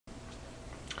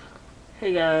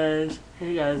Hey guys,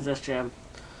 that's Jam.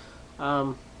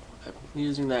 I'm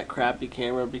using that crappy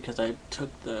camera because I took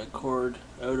the cord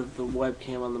out of the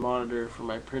webcam on the monitor for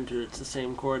my printer. It's the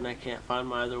same cord and I can't find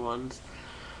my other ones.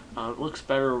 It looks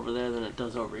better over there than it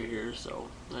does over here, so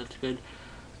that's good.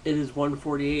 It is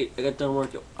 1:48. I got done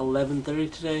work at 11:30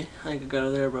 today. I think I got out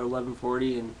of there about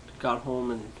 11:40 and got home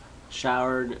and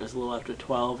showered. And it was a little after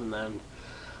 12, and then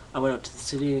I went out to the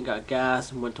city and got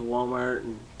gas and went to Walmart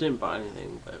and didn't buy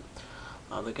anything, but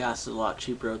the gas is a lot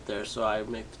cheaper out there, so I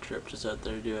make the trip just out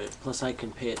there to do it. Plus, I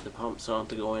can pay at the pump, so I don't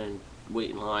have to go in and wait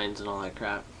in lines and all that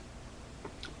crap.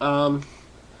 Um,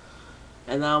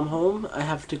 and now I'm home. I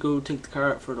have to go take the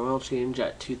car out for an oil change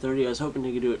at 2:30. I was hoping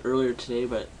to do it earlier today,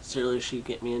 but Sarah she'd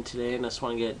get me in today, and I just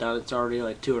want to get it done. It's already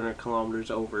like 200 kilometers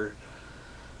over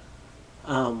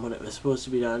when it was supposed to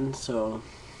be done, so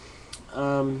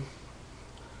not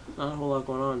a whole lot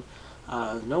going on.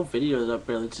 No videos up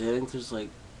barely today. I think there's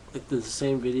there's the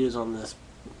same videos on this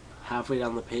halfway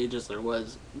down the page as there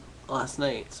was last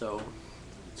night, so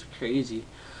it's crazy.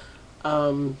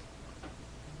 It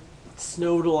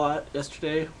snowed a lot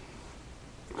yesterday,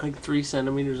 like 3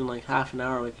 centimeters in like half an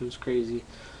hour. Like, it was crazy.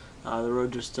 The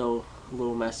roads are still a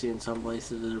little messy in some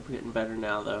places. They're getting better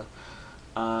now though.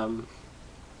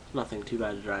 Nothing too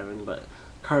bad to driving, but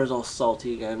car's all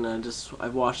salty again.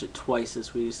 I've washed it twice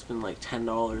this week. It's been like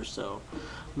 $10, so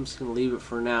I'm just gonna leave it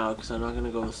for now because I'm not gonna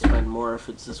go spend more if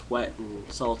it's just wet and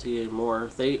salty and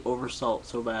more. They oversalt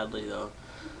so badly though.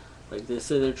 Like, they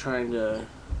say they're trying to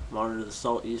monitor the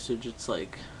salt usage. It's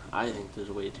like, I think there's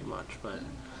way too much, but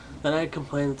then I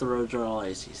complain that the roads are all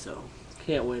icy, so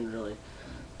can't win really.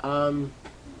 And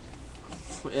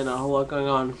a whole lot going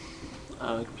on.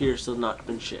 Computer's still not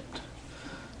been shipped.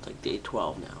 It's like day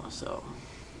 12 now, so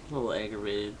a little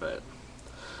aggravated, but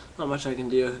not much I can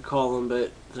do. I could call them,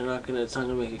 but they're not gonna. It's not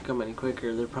gonna make it come any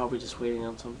quicker. They're probably just waiting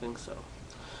on something. So,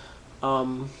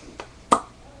 my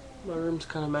room's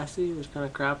kind of messy. There's kind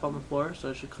of crap on the floor,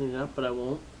 so I should clean it up, but I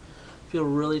won't. I feel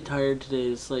really tired today.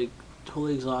 It's like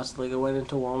totally exhausted. Like, I went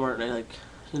into Walmart and I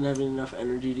didn't have enough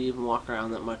energy to even walk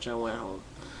around that much. I went home.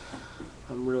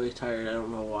 I'm really tired. I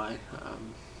don't know why.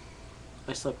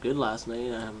 I slept good last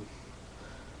night.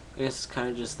 I guess it's kind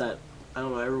of just that, I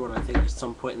don't know, everyone, I think at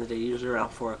some point in the day, usually around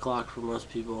 4 o'clock for most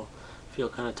people, feel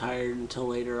kind of tired until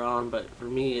later on, but for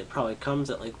me it probably comes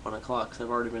at like 1 o'clock because I've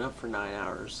already been up for 9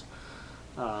 hours.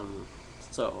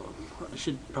 So I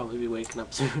should probably be waking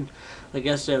up soon. Like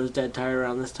yesterday I was dead tired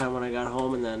around this time when I got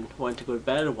home, and then went to go to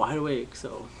bed wide awake,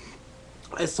 so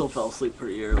I still fell asleep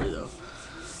pretty early though.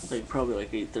 Like probably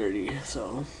like 8:30,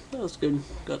 so that was good.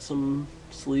 Got some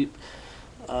sleep.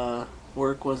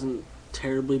 Work wasn't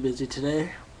terribly busy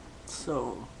today,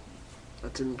 so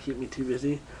that didn't keep me too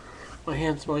busy. My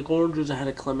hands smell like oranges. I had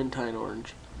a clementine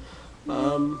orange.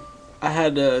 I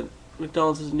had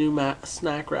McDonald's new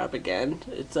snack wrap again.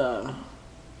 It's a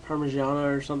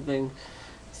Parmigiana or something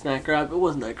snack wrap. It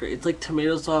wasn't that great. It's like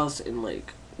tomato sauce and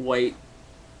like white.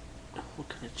 What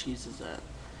kind of cheese is that?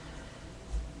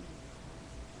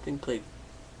 I think like,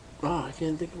 oh, I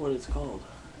can't think of what it's called.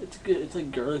 It's good. It's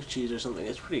like garlic cheese or something.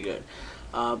 It's pretty good.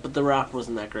 But the wrap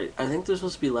wasn't that great. I think there's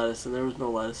supposed to be lettuce, and there was no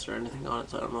lettuce or anything on it,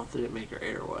 so I don't know if they didn't make it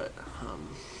right or what.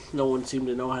 No one seemed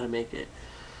to know how to make it.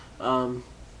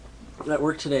 At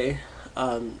work today,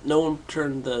 no one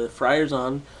turned the fryers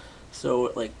on, so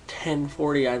at like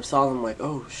 10:40 I saw them, like,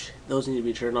 oh shit, those need to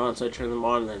be turned on, so I turned them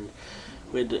on, and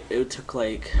it took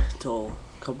like till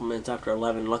a couple minutes after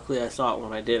 11. Luckily I saw it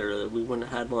when I did, or we wouldn't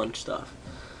have had lunch stuff.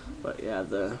 But yeah,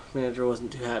 the manager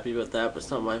wasn't too happy about that, but it's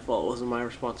not my fault. It wasn't my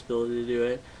responsibility to do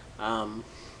it.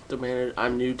 The manager,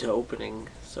 I'm new to opening,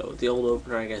 so the old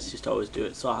opener, I guess, used to always do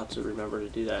it, so I'll have to remember to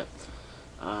do that.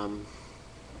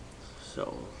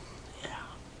 So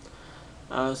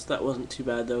yeah. So that wasn't too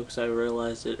bad though, because I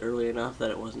realized it early enough that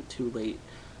it wasn't too late.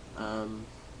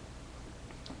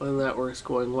 When that work's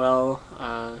going well,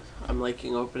 I'm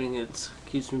liking opening. It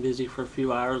keeps me busy for a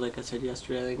few hours, like I said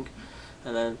yesterday, I think.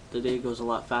 And then the day goes a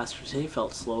lot faster. Today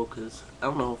felt slow because, I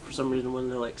don't know, for some reason when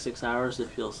they're like 6 hours it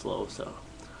feels slow, so.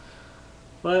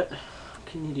 But, what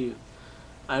can you do?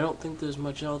 I don't think there's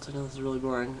much else. I know this is really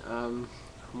boring. I'm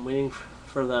waiting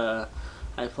for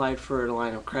I applied for a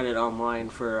line of credit online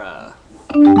for,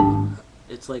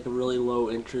 it's like a really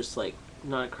low interest, like,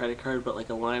 not a credit card, but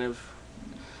like a line of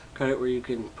credit where you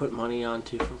can put money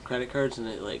onto from credit cards, and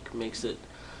it like makes it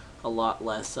a lot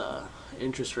less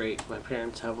interest rate. My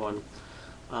parents have one.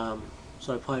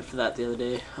 So I applied for that the other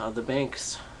day. The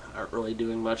banks aren't really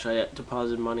doing much. I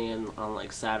deposited money on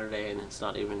like Saturday, and it's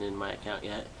not even in my account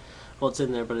yet. Well, it's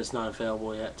in there, but it's not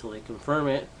available yet till they confirm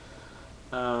it.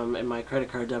 And my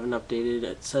credit cards haven't updated.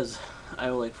 It says I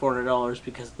owe like $400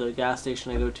 because the gas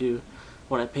station I go to,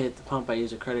 when I pay at the pump, I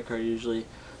use a credit card usually,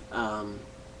 and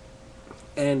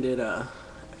it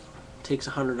takes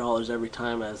 $100 every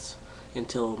time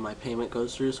until my payment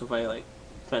goes through. So if I like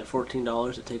spent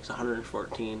 $14, it takes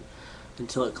 $114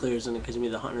 until it clears, and it gives me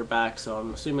the $100 back. So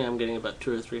I'm assuming I'm getting about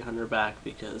 $200 or $300 back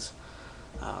because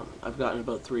I've gotten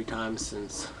about 3 times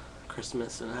since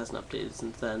Christmas, and it hasn't updated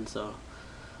since then. So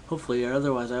hopefully, or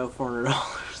otherwise I owe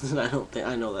 $400, and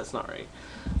I know that's not right.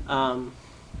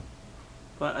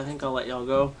 But I think I'll let y'all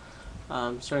go.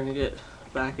 I'm starting to get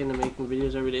back into making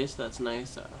videos every day, so that's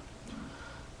nice.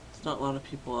 There's not a lot of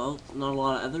people out, not a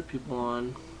lot of other people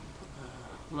on.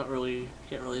 Can't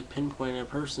really pinpoint a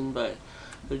person, but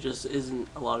there just isn't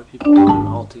a lot of people on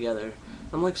altogether.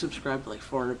 I'm like subscribed to like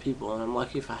 400 people, and I'm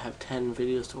lucky if I have 10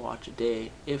 videos to watch a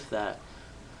day, if that.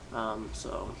 But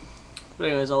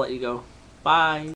anyways, I'll let you go. Bye.